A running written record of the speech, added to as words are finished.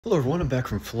Hello everyone, I'm back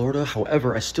from Florida.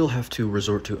 However, I still have to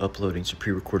resort to uploading some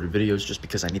pre-recorded videos just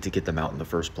because I need to get them out in the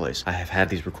first place. I have had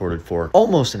these recorded for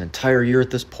almost an entire year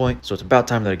at this point, so it's about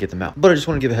time that I get them out. But I just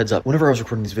want to give a heads up. Whenever I was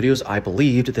recording these videos, I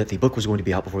believed that the book was going to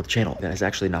be out before the channel. That has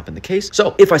actually not been the case.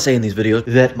 So if I say in these videos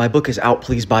that my book is out,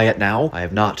 please buy it now, I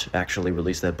have not actually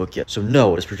released that book yet. So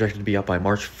no, it is projected to be out by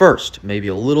March 1st, maybe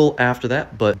a little after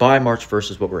that, but by March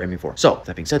 1st is what we're aiming for. So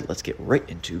that being said, let's get right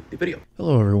into the video.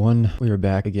 Hello everyone, we are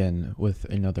back again with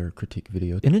another critique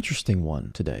video. An interesting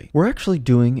one today. We're actually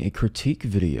doing a critique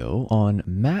video on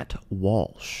Matt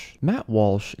Walsh. Matt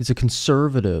Walsh is a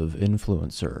conservative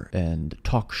influencer and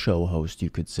talk show host, you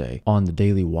could say, on the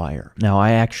Daily Wire. Now,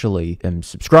 I actually am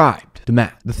subscribed to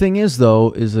Matt. The thing is,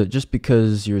 though, is that just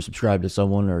because you're subscribed to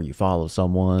someone or you follow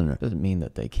someone doesn't mean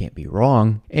that they can't be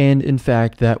wrong. And in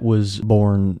fact, that was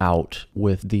borne out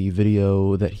with the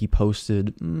video that he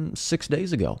posted 6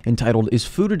 days ago, entitled, "Is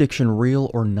Food Addiction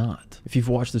Real or Not?" If you've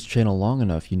watched this channel long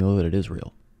enough, you know that it is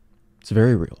real. It's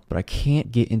very real, but I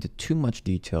can't get into too much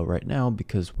detail right now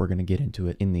because we're going to get into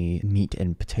it in the meat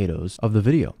and potatoes of the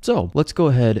video. So let's go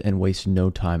ahead and waste no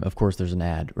time. Of course, there's an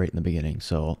ad right in the beginning,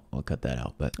 so I'll cut that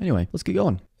out. But anyway, let's get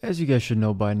going. As you guys should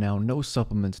know by now, no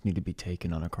supplements need to be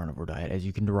taken on a carnivore diet, as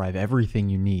you can derive everything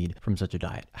you need from such a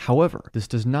diet. However, this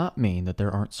does not mean that there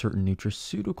aren't certain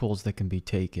nutraceuticals that can be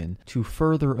taken to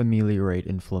further ameliorate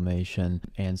inflammation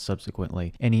and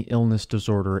subsequently any illness,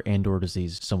 disorder, and/or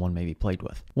disease someone may be plagued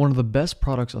with. One of the best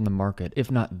products on the market,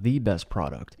 if not the best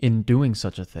product, in doing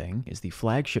such a thing is the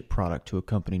flagship product to a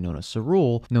company known as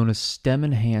Cerule, known as Stem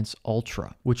Enhance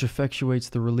Ultra, which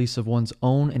effectuates the release of one's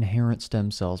own inherent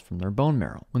stem cells from their bone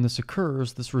marrow. When this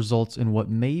occurs, this results in what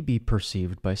may be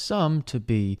perceived by some to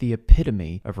be the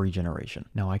epitome of regeneration.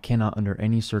 Now, I cannot under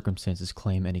any circumstances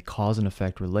claim any cause and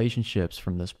effect relationships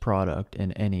from this product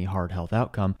in any hard health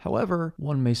outcome. However,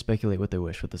 one may speculate what they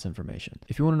wish with this information.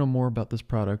 If you want to know more about this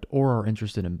product or are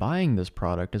interested in buying this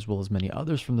product, as well as many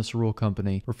others from the Cerule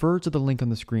company, refer to the link on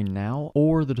the screen now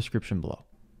or the description below.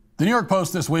 The New York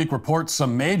Post this week reports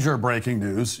some major breaking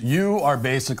news. You are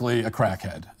basically a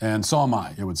crackhead, and so am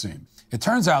I, it would seem. It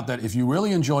turns out that if you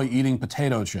really enjoy eating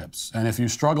potato chips, and if you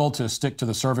struggle to stick to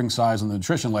the serving size on the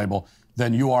nutrition label,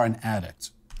 then you are an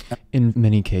addict. In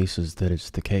many cases, that is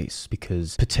the case,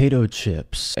 because potato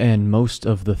chips and most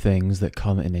of the things that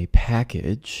come in a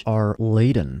package are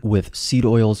laden with seed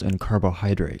oils and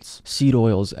carbohydrates. Seed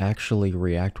oils actually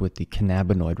react with the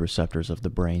cannabinoid receptors of the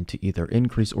brain to either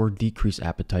increase or decrease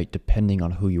appetite depending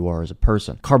on who you are as a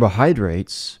person.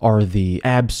 Carbohydrates are the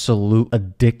absolute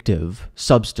addictive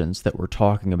substance that we're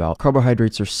talking about.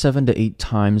 Carbohydrates are 7 to 8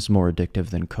 times more addictive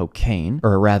than cocaine,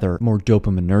 or rather more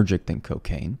dopaminergic than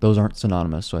cocaine. Those aren't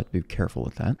synonymous, so I have to be careful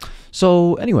with that.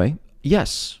 So anyway,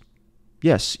 yes,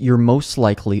 you're most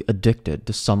likely addicted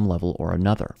to some level or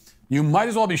another. You might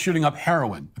as well be shooting up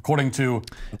heroin, according to...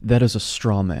 That is a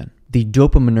straw man. The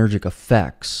dopaminergic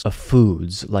effects of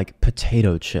foods like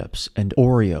potato chips and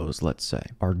Oreos, let's say,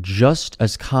 are just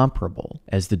as comparable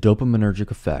as the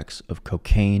dopaminergic effects of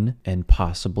cocaine and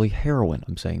possibly heroin.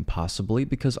 I'm saying possibly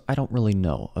because I don't really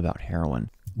know about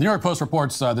heroin. The New York Post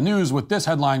reports the news with this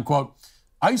headline, quote,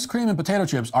 "Ice cream and potato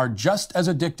chips are just as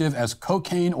addictive as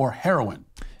cocaine or heroin."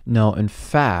 No, in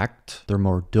fact, they're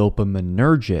more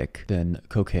dopaminergic than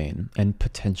cocaine and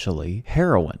potentially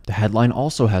heroin. The headline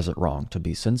also has it wrong to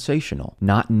be sensational,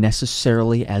 not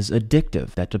necessarily as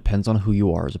addictive. That depends on who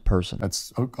you are as a person.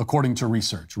 That's according to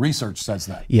research. Research says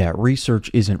that. Yeah, research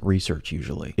isn't research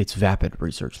usually. It's vapid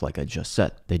research, like I just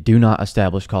said. They do not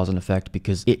establish cause and effect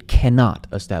because it cannot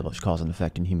establish cause and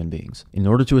effect in human beings. In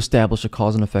order to establish a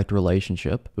cause and effect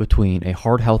relationship between a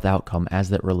hard health outcome as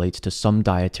that relates to some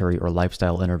dietary or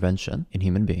lifestyle intervention in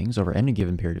human beings over any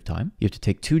given period of time, you have to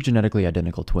take 2 genetically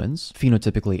identical twins,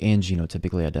 phenotypically and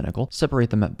genotypically identical, separate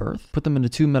them at birth, put them into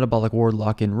 2 metabolic ward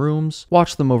lock-in rooms,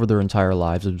 watch them over their entire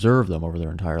lives, observe them over their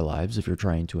entire lives if you're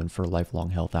trying to infer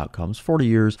lifelong health outcomes, 40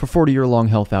 years for 40-year-long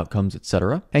health outcomes,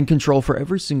 etc., and control for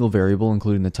every single variable,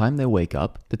 including the time they wake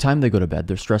up, the time they go to bed,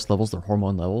 their stress levels, their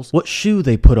hormone levels, what shoe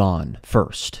they put on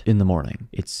first in the morning.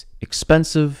 It's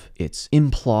expensive, it's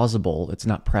implausible, it's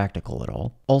not practical at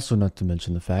all. Also, not to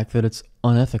mention the fact that it's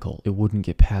unethical. It wouldn't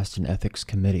get past an ethics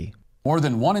committee. More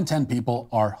than 1 in 10 people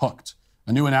are hooked.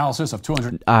 A new analysis of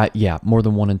 200... Yeah, more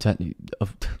than 1 in 10...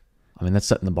 I mean, that's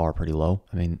setting the bar pretty low.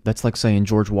 I mean, that's like saying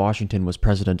George Washington was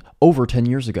president over 10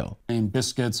 years ago.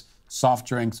 Biscuits, soft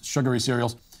drinks, sugary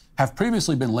cereals have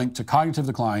previously been linked to cognitive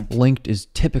decline. Linked is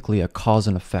typically a cause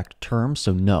and effect term,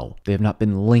 so no, they have not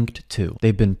been linked to.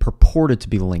 They've been purported to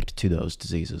be linked to those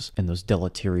diseases and those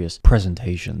deleterious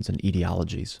presentations and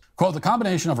etiologies. Quote, "The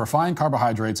combination of refined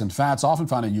carbohydrates and fats often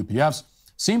found in UPFs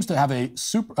seems to have a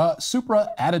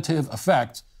supra-additive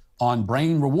effect on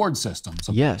brain reward systems.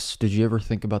 Yes. Did you ever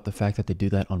think about the fact that they do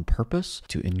that on purpose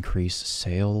to increase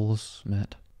sales,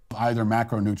 Matt? Either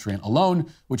macronutrient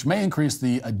alone, which may increase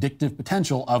the addictive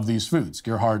potential of these foods.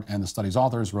 Gerhard and the study's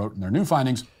authors wrote in their new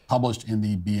findings, published in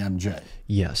the BMJ.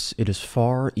 Yes, it is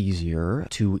far easier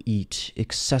to eat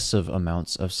excessive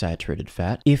amounts of saturated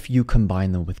fat if you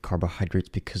combine them with carbohydrates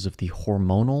because of the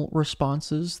hormonal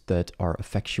responses that are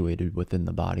effectuated within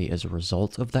the body as a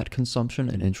result of that consumption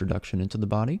and introduction into the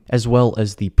body, as well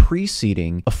as the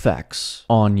preceding effects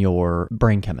on your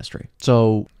brain chemistry.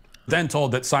 So, Then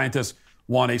told that scientists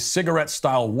want a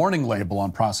cigarette-style warning label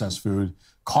on processed food,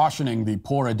 cautioning the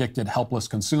poor, addicted, helpless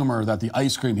consumer that the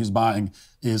ice cream he's buying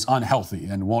is unhealthy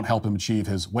and won't help him achieve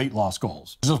his weight loss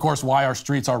goals. This is, of course, why our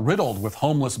streets are riddled with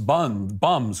homeless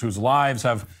bums whose lives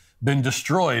have been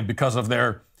destroyed because of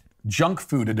their junk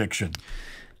food addiction.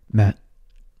 Matt,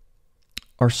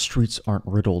 our streets aren't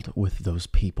riddled with those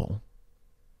people.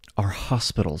 Our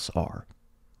hospitals are.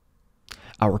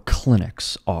 Our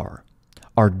clinics are.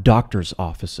 Our doctors'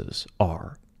 offices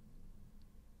are.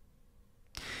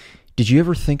 Did you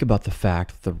ever think about the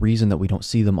fact that the reason that we don't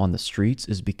see them on the streets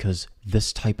is because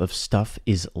this type of stuff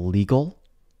is legal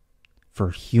for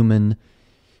human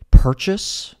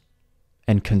purchase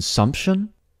and consumption,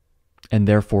 and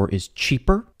therefore is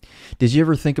cheaper? Did you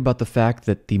ever think about the fact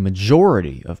that the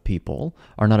majority of people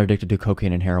are not addicted to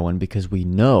cocaine and heroin because we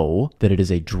know that it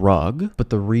is a drug, but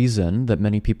the reason that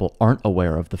many people aren't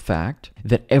aware of the fact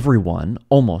that everyone,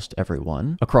 almost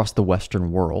everyone, across the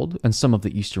Western world and some of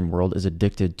the Eastern world is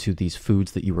addicted to these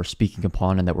foods that you were speaking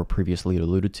upon and that were previously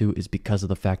alluded to is because of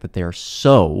the fact that they are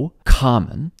so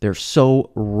common, they're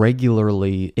so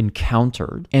regularly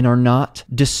encountered, and are not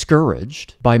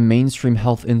discouraged by mainstream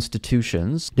health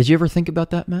institutions. Did you ever think about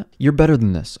that, Matt? You're better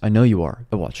than this. I know you are.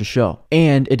 I watch a show.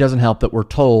 And it doesn't help that we're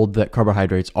told that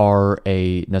carbohydrates are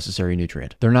a necessary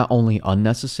nutrient. They're not only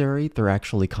unnecessary, they're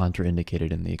actually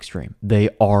contraindicated in the extreme. They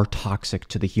are toxic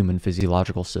to the human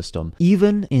physiological system.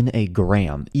 Even in a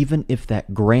gram, even if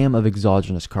that gram of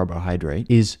exogenous carbohydrate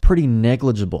is pretty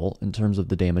negligible in terms of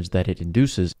the damage that it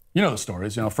induces. You know the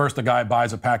stories. First a guy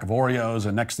buys a pack of Oreos,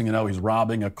 and next thing you know, he's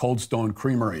robbing a Cold Stone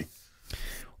Creamery.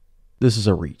 This is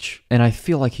a reach, and I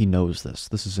feel like he knows this.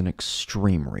 This is an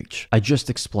extreme reach. I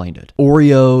just explained it.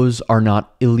 Oreos are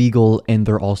not illegal, and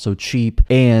they're also cheap,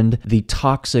 and the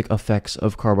toxic effects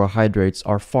of carbohydrates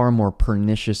are far more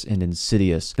pernicious and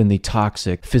insidious than the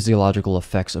toxic physiological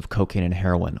effects of cocaine and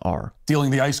heroin are. Stealing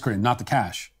the ice cream, not the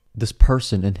cash. This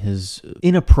person, in his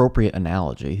inappropriate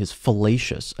analogy, his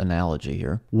fallacious analogy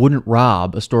here, wouldn't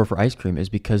rob a store for ice cream is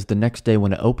because the next day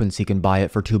when it opens, he can buy it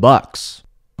for $2.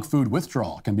 Food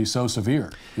withdrawal can be so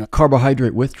severe.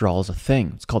 Carbohydrate withdrawal is a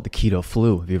thing. It's called the keto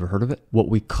flu. Have you ever heard of it? What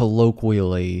we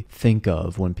colloquially think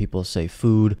of when people say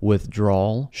food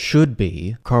withdrawal should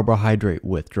be carbohydrate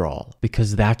withdrawal,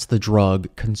 because that's the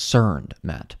drug concerned,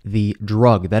 Matt. The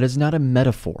drug. That is not a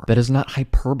metaphor. That is not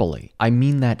hyperbole. I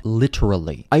mean that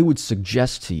literally. I would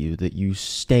suggest to you that you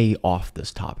stay off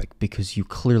this topic because you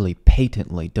clearly,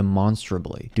 patently,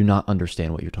 demonstrably do not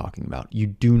understand what you're talking about. You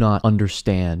do not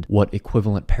understand what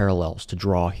equivalent parallels to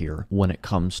draw here when it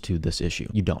comes to this issue.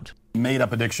 You don't. Made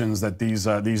up addictions that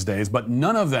these days, but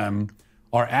none of them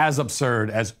are as absurd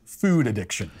as food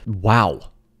addiction. Wow.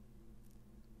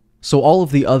 So all of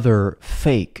the other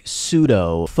fake,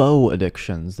 pseudo, faux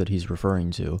addictions that he's referring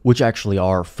to, which actually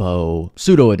are faux,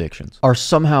 pseudo addictions, are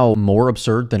somehow more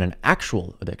absurd than an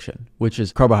actual addiction, which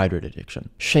is carbohydrate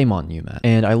addiction. Shame on you, Matt.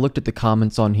 And I looked at the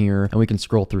comments on here, and we can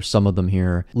scroll through some of them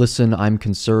here. Listen, I'm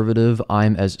conservative.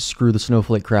 I'm as screw the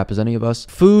snowflake crap as any of us.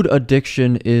 Food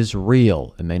addiction is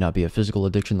real. It may not be a physical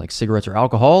addiction like cigarettes or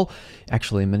alcohol.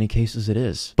 Actually, in many cases, it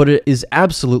is. But it is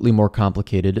absolutely more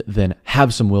complicated than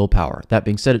have some willpower. That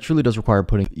being said, it truly does require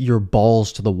putting your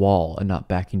balls to the wall and not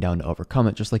backing down to overcome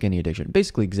it, just like any addiction.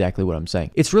 Basically exactly what I'm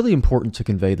saying. It's really important to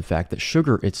convey the fact that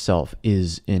sugar itself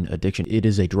is an addiction. It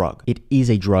is a drug. It is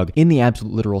a drug in the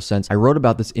absolute literal sense. I wrote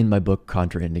about this in my book,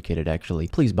 Contraindicated, actually.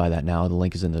 Please buy that now. The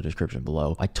link is in the description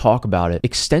below. I talk about it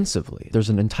extensively. There's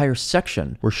an entire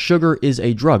section where sugar is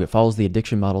a drug. It follows the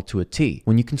addiction model to a T.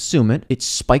 When you consume it, it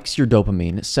spikes your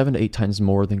dopamine 7 to 8 times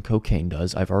more than cocaine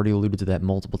does. I've already alluded to that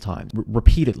multiple times,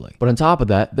 repeatedly. But on top of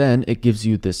that, then it gives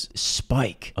you this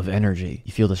spike of energy.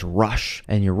 You feel this rush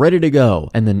and you're ready to go.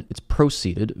 And then it's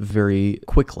preceded very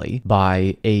quickly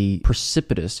by a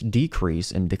precipitous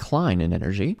decrease and decline in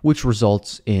energy, which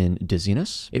results in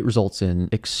dizziness. It results in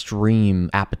extreme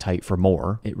appetite for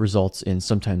more. It results in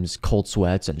sometimes cold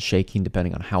sweats and shaking,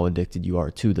 depending on how addicted you are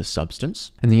to the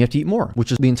substance. And then you have to eat more,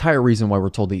 which is the entire reason why we're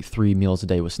told to eat 3 meals a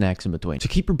day with snacks in between. To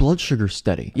keep your blood sugar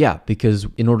steady. Yeah, because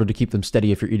in order to keep them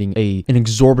steady, if you're eating an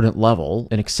exorbitant level,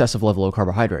 an excessive level of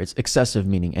carbohydrates, excessive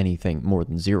meaning anything more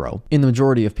than 0, in the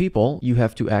majority of people, you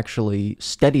have to actually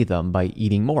steady them by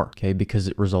eating more, okay? Because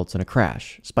it results in a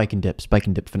crash, spike and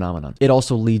dip phenomenon. It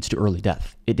also leads to early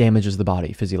death. It damages the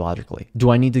body physiologically.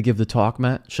 Do I need to give the talk,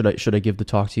 Matt? Should I give the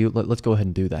talk to you? Let's go ahead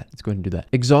and do that. Let's go ahead and do that.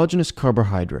 Exogenous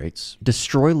carbohydrates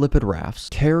destroy lipid rafts,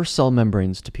 tear cell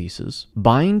membranes to pieces,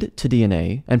 bind to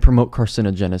DNA, and promote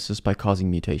carcinogenesis by causing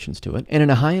mutations to it, and in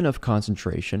a high enough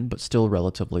concentration, but still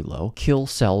relatively low, kill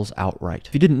cells outright.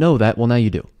 If you didn't know that, well, now you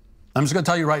do. I'm just going to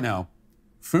tell you right now,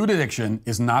 food addiction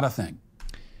is not a thing.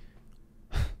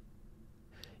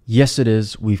 Yes, it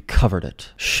is. We've covered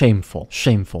it. Shameful,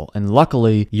 shameful. And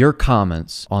luckily, your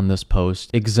comments on this post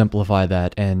exemplify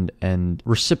that and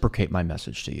reciprocate my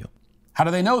message to you. How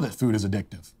do they know that food is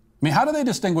addictive? I mean, how do they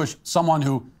distinguish someone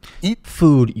who eats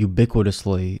food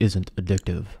ubiquitously isn't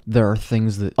addictive? There are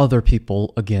things that other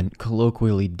people, again,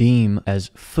 colloquially deem as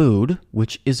food,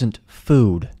 which isn't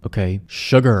food, okay?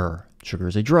 Sugar. Sugar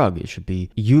is a drug. It should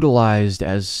be utilized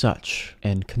as such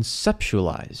and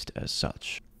conceptualized as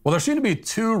such. Well, there seem to be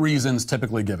 2 reasons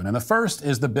typically given. And the first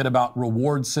is the bit about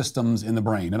reward systems in the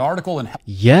brain. An article in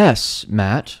Yes,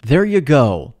 Matt. There you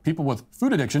go. People with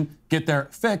food addiction get their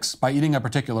fix by eating a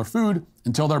particular food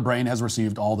until their brain has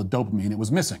received all the dopamine it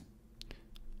was missing.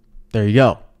 There you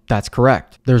go. That's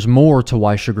correct. There's more to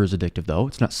why sugar is addictive, though.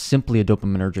 It's not simply a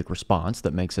dopaminergic response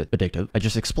that makes it addictive. I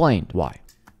just explained why.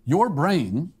 Your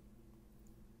brain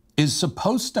is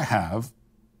supposed to have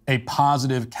a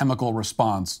positive chemical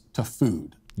response to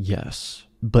food. Yes,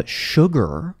 but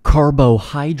sugar,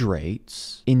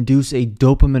 carbohydrates, induce a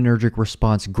dopaminergic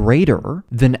response greater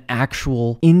than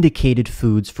actual indicated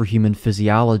foods for human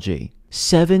physiology.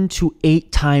 7 to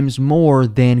 8 times more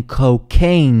than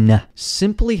cocaine.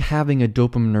 Simply having a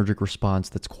dopaminergic response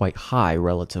that's quite high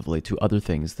relatively to other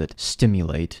things that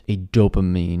stimulate a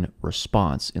dopamine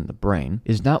response in the brain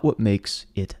is not what makes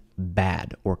it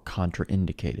bad or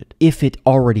contraindicated. If it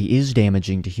already is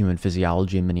damaging to human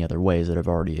physiology in many other ways that I've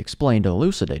already explained and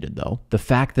elucidated, though, the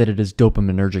fact that it is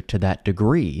dopaminergic to that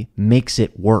degree makes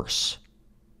it worse.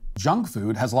 Junk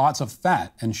food has lots of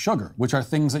fat and sugar, which are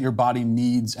things that your body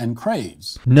needs and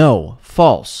craves. No,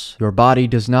 false. Your body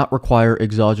does not require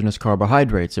exogenous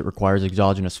carbohydrates. It requires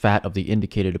exogenous fat of the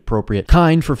indicated appropriate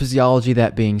kind for physiology,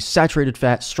 that being saturated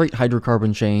fat, straight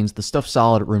hydrocarbon chains, the stuff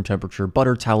solid at room temperature,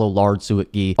 butter, tallow, lard,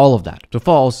 suet, ghee, all of that. So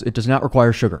false, it does not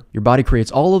require sugar. Your body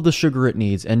creates all of the sugar it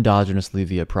needs endogenously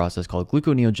via a process called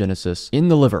gluconeogenesis in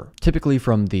the liver, typically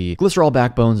from the glycerol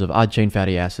backbones of odd-chain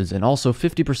fatty acids, and also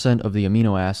 50% of the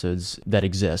amino acids that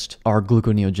exist are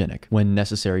gluconeogenic when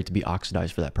necessary to be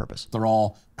oxidized for that purpose. They're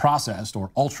all processed or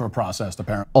ultra-processed,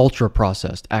 apparently.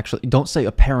 Ultra-processed. Actually, don't say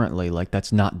apparently, like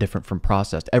that's not different from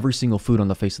processed. Every single food on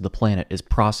the face of the planet is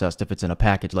processed if it's in a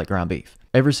package like ground beef.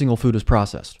 Every single food is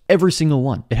processed. Every single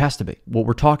one. It has to be. What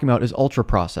we're talking about is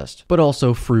ultra-processed, but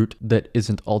also fruit that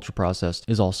isn't ultra-processed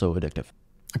is also addictive.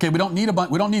 Okay, we don't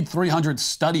need 300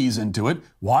 studies into it.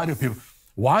 Why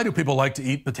do people like to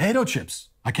eat potato chips?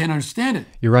 I can't understand it.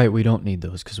 You're right, we don't need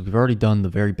those because we've already done the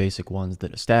very basic ones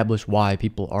that establish why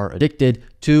people are addicted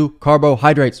to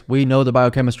carbohydrates. We know the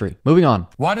biochemistry. Moving on.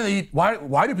 Why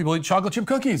do people eat chocolate chip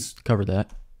cookies? Covered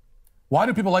that. Why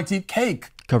do people like to eat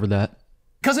cake? Covered that.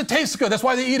 Because it tastes good. That's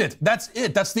why they eat it. That's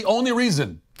it. That's the only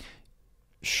reason.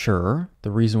 Sure. The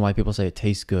reason why people say it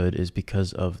tastes good is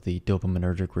because of the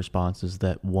dopaminergic responses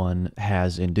that one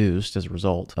has induced as a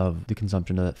result of the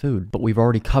consumption of that food. But we've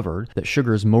already covered that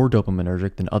sugar is more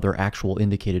dopaminergic than other actual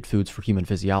indicated foods for human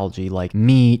physiology like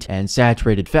meat and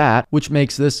saturated fat, which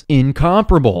makes this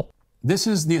incomparable. This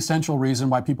is the essential reason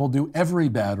why people do every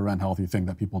bad or unhealthy thing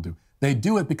that people do. They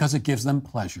do it because it gives them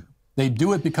pleasure. They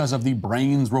do it because of the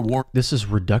brain's reward. This is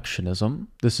reductionism.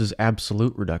 This is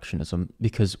absolute reductionism,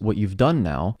 because what you've done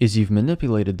now is you've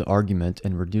manipulated the argument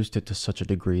and reduced it to such a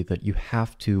degree that you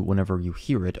have to, whenever you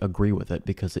hear it, agree with it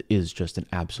because it is just an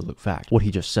absolute fact. What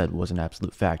he just said was an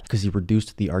absolute fact because he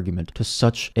reduced the argument to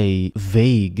such a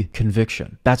vague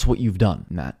conviction. That's what you've done,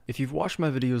 Matt. If you've watched my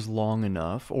videos long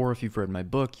enough, or if you've read my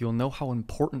book, you'll know how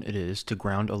important it is to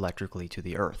ground electrically to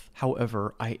the earth.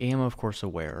 However, I am of course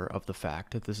aware of the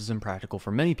fact that this is impractical for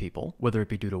many people, whether it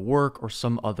be due to work or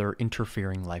some other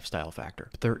interfering lifestyle factor.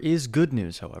 But there is good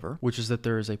news, however, which is that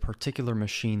there is a particular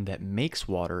machine that makes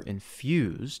water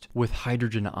infused with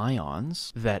hydrogen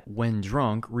ions that, when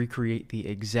drunk, recreate the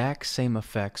exact same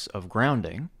effects of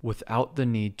grounding without the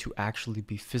need to actually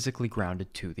be physically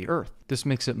grounded to the earth. This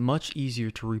makes it much easier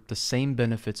to reap the same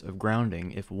benefits of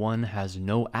grounding if one has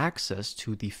no access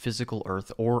to the physical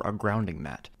earth or a grounding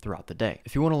mat throughout the day.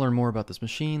 If you want to learn more about this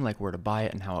machine, like where to buy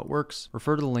it and how it works,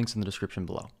 refer to the links in the description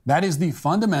below. That is the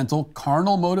fundamental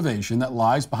carnal motivation that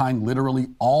lies behind literally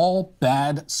all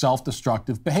bad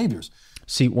self-destructive behaviors.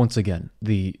 See, once again,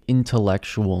 the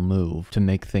intellectual move to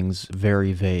make things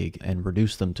very vague and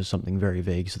reduce them to something very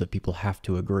vague so that people have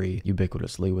to agree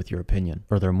ubiquitously with your opinion,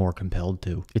 or they're more compelled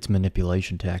to. It's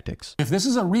manipulation tactics. If this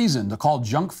is a reason to call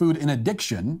junk food an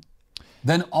addiction,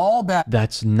 then all bad...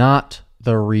 That's not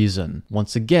the reason.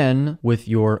 Once again, with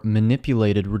your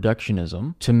manipulated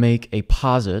reductionism to make a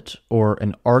posit or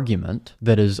an argument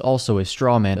that is also a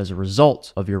straw man as a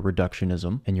result of your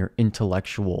reductionism and your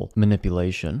intellectual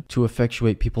manipulation to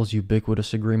effectuate people's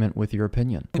ubiquitous agreement with your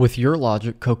opinion. With your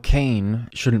logic, cocaine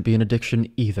shouldn't be an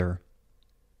addiction either,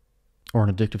 or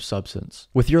an addictive substance.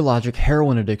 With your logic,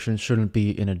 heroin addiction shouldn't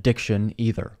be an addiction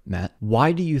either, Matt.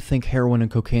 Why do you think heroin and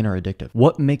cocaine are addictive?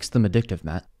 What makes them addictive,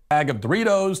 Matt? Bag of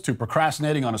Doritos, to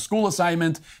procrastinating on a school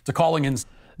assignment, to calling in...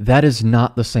 That is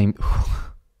not the same.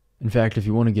 In fact, if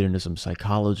you want to get into some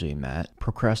psychology, Matt,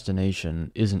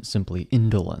 procrastination isn't simply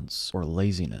indolence or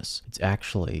laziness. It's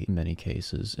actually, in many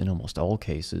cases, in almost all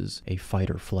cases, a fight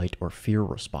or flight or fear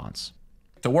response.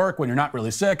 To work when you're not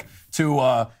really sick,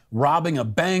 to robbing a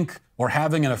bank or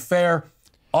having an affair,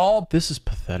 all... This is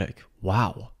pathetic.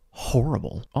 Wow.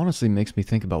 Horrible. Honestly makes me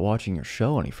think about watching your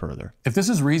show any further. If this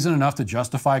is reason enough to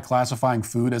justify classifying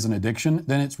food as an addiction,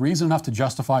 then it's reason enough to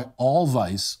justify all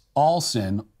vice, all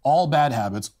sin, all bad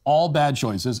habits, all bad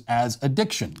choices as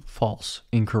addiction. False.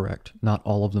 Incorrect. Not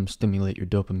all of them stimulate your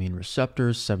dopamine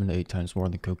receptors 7 to 8 times more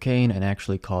than cocaine and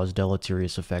actually cause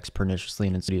deleterious effects perniciously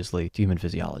and insidiously to human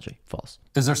physiology. False.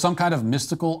 Is there some kind of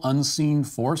mystical, unseen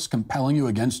force compelling you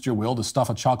against your will to stuff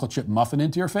a chocolate chip muffin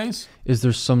into your face? Is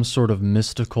there some sort of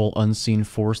mystical, unseen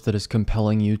force that is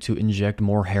compelling you to inject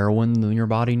more heroin than your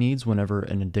body needs whenever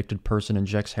an addicted person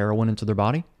injects heroin into their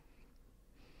body?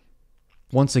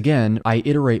 Once again, I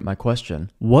iterate my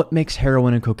question. What makes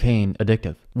heroin and cocaine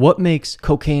addictive? What makes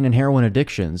cocaine and heroin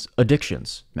addictions,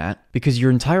 Matt? Because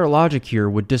your entire logic here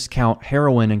would discount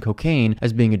heroin and cocaine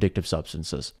as being addictive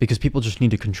substances because people just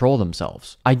need to control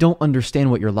themselves. I don't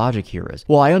understand what your logic here is.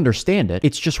 Well, I understand it.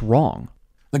 It's just wrong.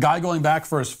 The guy going back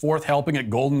for his 4th helping at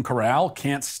Golden Corral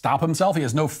can't stop himself. He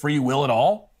has no free will at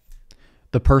all.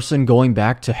 The person going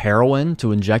back to heroin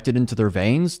to inject it into their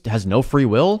veins has no free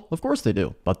will? Of course they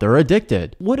do, but they're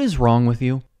addicted. What is wrong with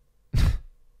you?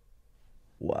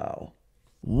 Wow.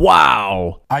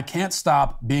 Wow. I can't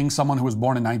stop being someone who was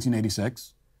born in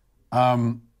 1986.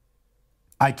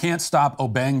 I can't stop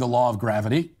obeying the law of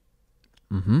gravity.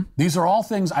 These are all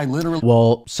things I literally...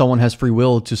 Well, someone has free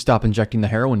will to stop injecting the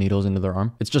heroin needles into their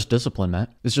arm. It's just discipline,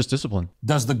 Matt. It's just discipline.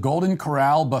 Does the Golden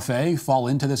Corral buffet fall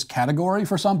into this category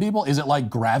for some people? Is it like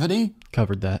gravity?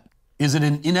 Covered that. Is it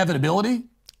an inevitability?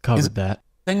 Covered that.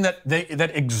 Thing that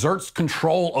exerts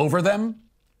control over them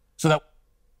so that...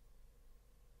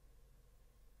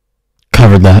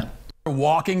 Covered that.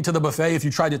 Walking to the buffet, if you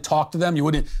tried to talk to them, you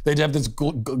wouldn't. They'd have this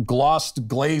glossed,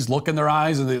 glazed look in their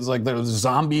eyes, and it's like the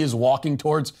zombie is walking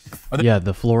towards. Yeah,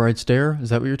 the fluoride stare. Is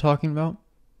that what you're talking about?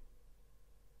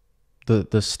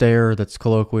 The stare that's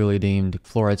colloquially deemed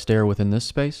fluoride stare within this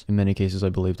space, in many cases I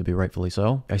believe to be rightfully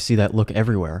so. I see that look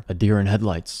everywhere. A deer in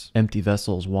headlights, empty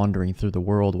vessels wandering through the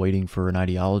world waiting for an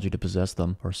ideology to possess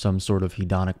them, or some sort of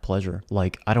hedonic pleasure.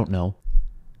 Like, I don't know,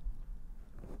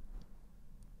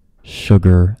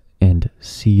 sugar and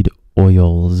seed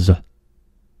oils.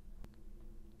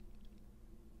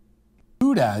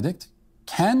 Food addict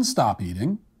can stop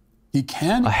eating. He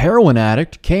can... A heroin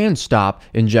addict can stop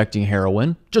injecting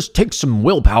heroin. Just take some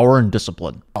willpower and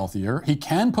discipline. Healthier. He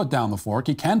can put down the fork.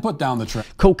 He can put down the tray.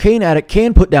 Cocaine addict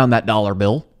can put down that dollar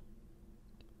bill.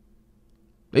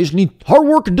 They just need hard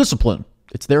work and discipline.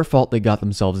 It's their fault they got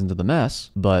themselves into the mess,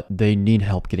 but they need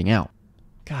help getting out.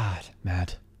 God,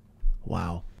 Matt.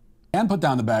 Wow. Can put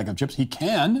down the bag of chips. He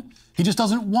can. He just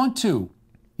doesn't want to.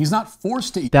 He's not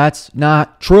forced to eat. That's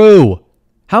not true.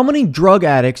 How many drug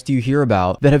addicts do you hear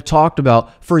about that have talked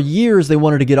about for years they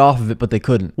wanted to get off of it, but they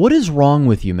couldn't? What is wrong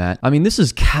with you, Matt? I mean, this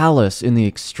is callous in the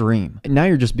extreme. And now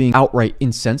you're just being outright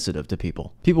insensitive to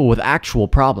people. People with actual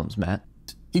problems, Matt.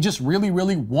 He just really,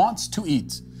 really wants to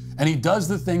eat. And he does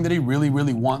the thing that he really,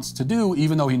 really wants to do,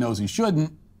 even though he knows he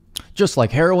shouldn't. Just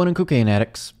like heroin and cocaine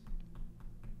addicts.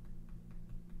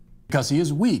 because he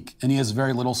is weak and he has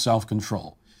very little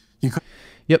self-control.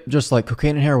 Yep, just like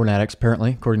cocaine and heroin addicts,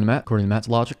 apparently, according to Matt's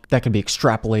logic. That can be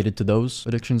extrapolated to those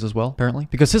addictions as well, apparently.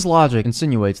 Because his logic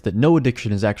insinuates that no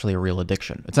addiction is actually a real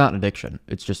addiction. It's not an addiction.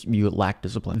 It's just you lack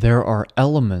discipline. There are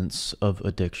elements of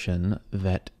addiction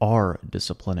that are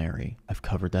disciplinary. I've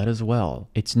covered that as well.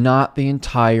 It's not the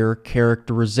entire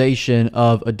characterization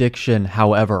of addiction,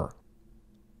 however.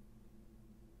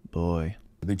 Boy.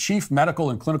 The chief medical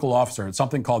and clinical officer at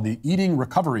something called the Eating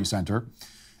Recovery Center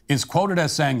is quoted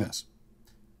as saying this.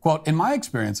 Quote, in my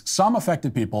experience, some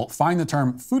affected people find the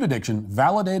term food addiction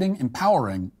validating,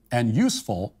 empowering, and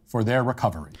useful for their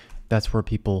recovery. That's where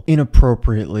people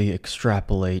inappropriately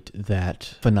extrapolate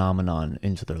that phenomenon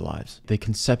into their lives. They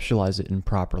conceptualize it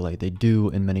improperly. They do,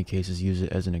 in many cases, use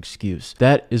it as an excuse.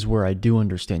 That is where I do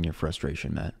understand your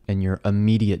frustration, Matt, and your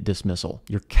immediate dismissal,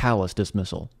 your callous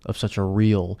dismissal of such a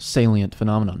real, salient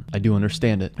phenomenon. I do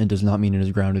understand it, and does not mean it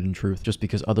is grounded in truth, just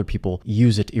because other people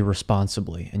use it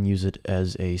irresponsibly and use it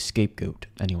as a scapegoat.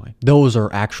 Anyway, those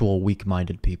are actual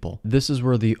weak-minded people. This is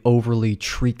where the overly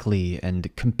treacly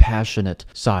and compassionate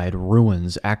side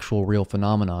ruins actual real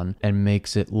phenomenon and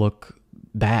makes it look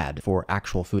bad for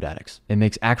actual food addicts. It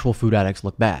makes actual food addicts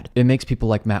look bad. It makes people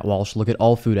like Matt Walsh look at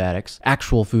all food addicts,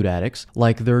 actual food addicts,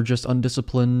 like they're just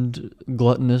undisciplined,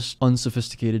 gluttonous,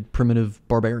 unsophisticated, primitive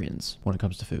barbarians when it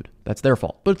comes to food. That's their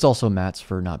fault. But it's also Matt's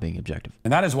for not being objective.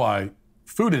 And that is why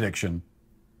food addiction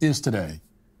is today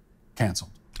canceled.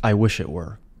 I wish it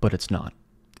were, but it's not.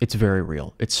 It's very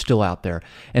real. It's still out there.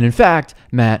 And in fact,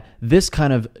 Matt, this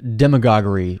kind of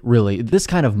demagoguery, really, this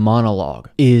kind of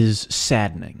monologue is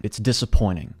saddening. It's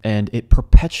disappointing. And it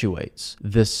perpetuates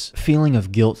this feeling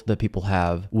of guilt that people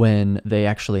have when they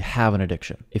actually have an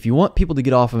addiction. If you want people to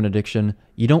get off of an addiction,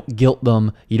 you don't guilt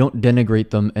them, you don't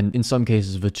denigrate them, and in some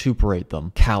cases vituperate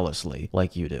them callously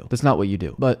like you do. That's not what you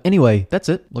do. But anyway, that's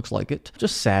it. Looks like it.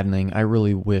 Just saddening. I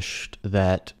really wished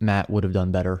that Matt would have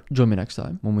done better. Join me next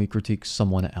time when we critique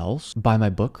someone else. Buy my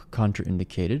book,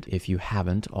 Contraindicated, if you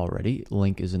haven't already.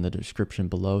 Link is in the description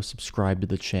below. Subscribe to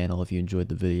the channel if you enjoyed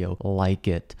the video. Like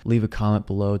it. Leave a comment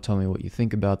below. Tell me what you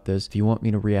think about this. If you want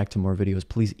me to react to more videos,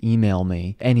 please email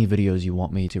me any videos you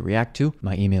want me to react to.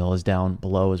 My email is down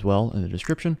below as well in the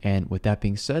description. And with that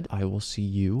being said, I will see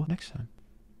you next time.